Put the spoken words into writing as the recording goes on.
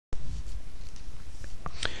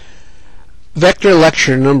Vector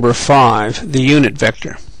lecture number 5, the unit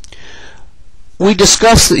vector. We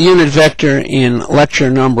discussed the unit vector in lecture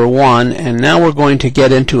number 1, and now we're going to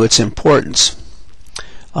get into its importance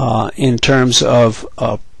in terms of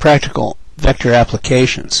practical vector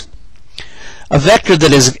applications. A vector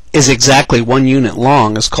that is exactly 1 unit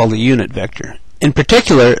long is called a unit vector. In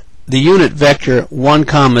particular, the unit vector 1,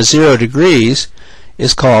 0 degrees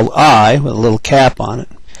is called I, with a little cap on it,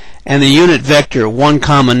 and the unit vector 1,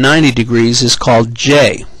 90 degrees is called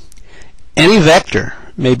J. Any vector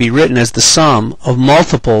may be written as the sum of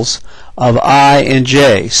multiples of I and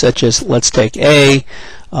J, such as, let's take A,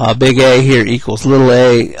 big A here equals little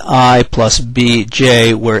a, I plus B,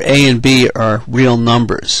 J, where A and B are real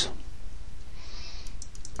numbers.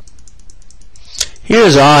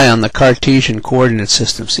 Here's I on the Cartesian coordinate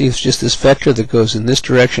system. See, it's just this vector that goes in this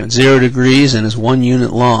direction at 0 degrees and is 1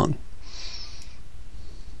 unit long.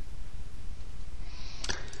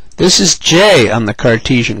 This is J on the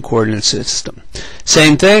Cartesian coordinate system.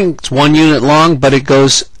 Same thing, it's 1 unit long, but it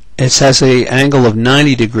has an angle of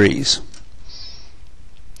 90 degrees.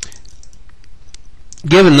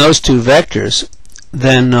 Given those two vectors,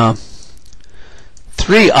 then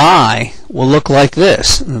 3I will look like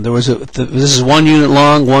this. This is 1 unit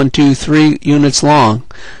long, 1, 2, 3 units long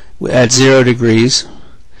at 0 degrees,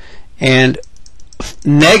 and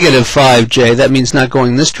negative 5J, that means not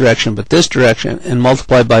going this direction but this direction, and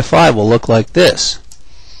multiplied by 5 will look like this.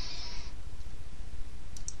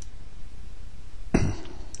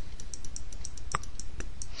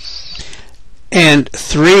 And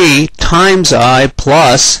 3 times I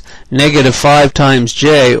plus negative 5 times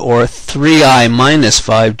J, or 3I minus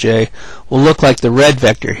 5J, will look like the red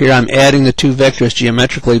vector. Here I'm adding the two vectors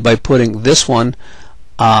geometrically by putting this one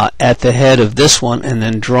at the head of this one and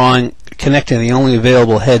then connecting the only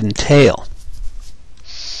available head and tail.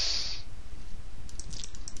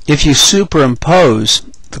 If you superimpose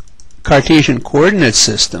the Cartesian coordinate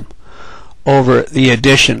system over the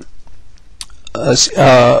addition,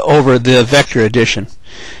 over the vector addition,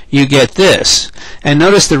 you get this. And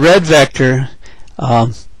notice the red vector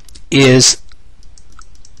is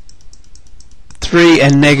 3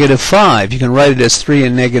 and negative 5. You can write it as 3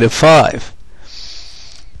 and negative 5.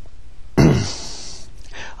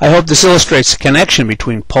 I hope this illustrates the connection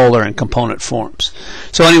between polar and component forms.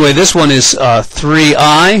 So anyway, this one is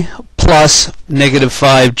 3I plus negative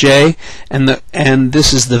 5J, and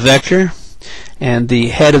this is the vector, and the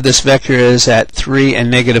head of this vector is at 3 and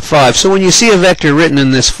negative 5. So when you see a vector written in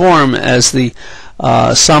this form as the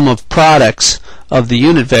sum of products of the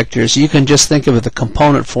unit vectors, you can just think of it the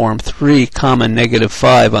component form 3, negative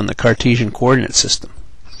 5 on the Cartesian coordinate system.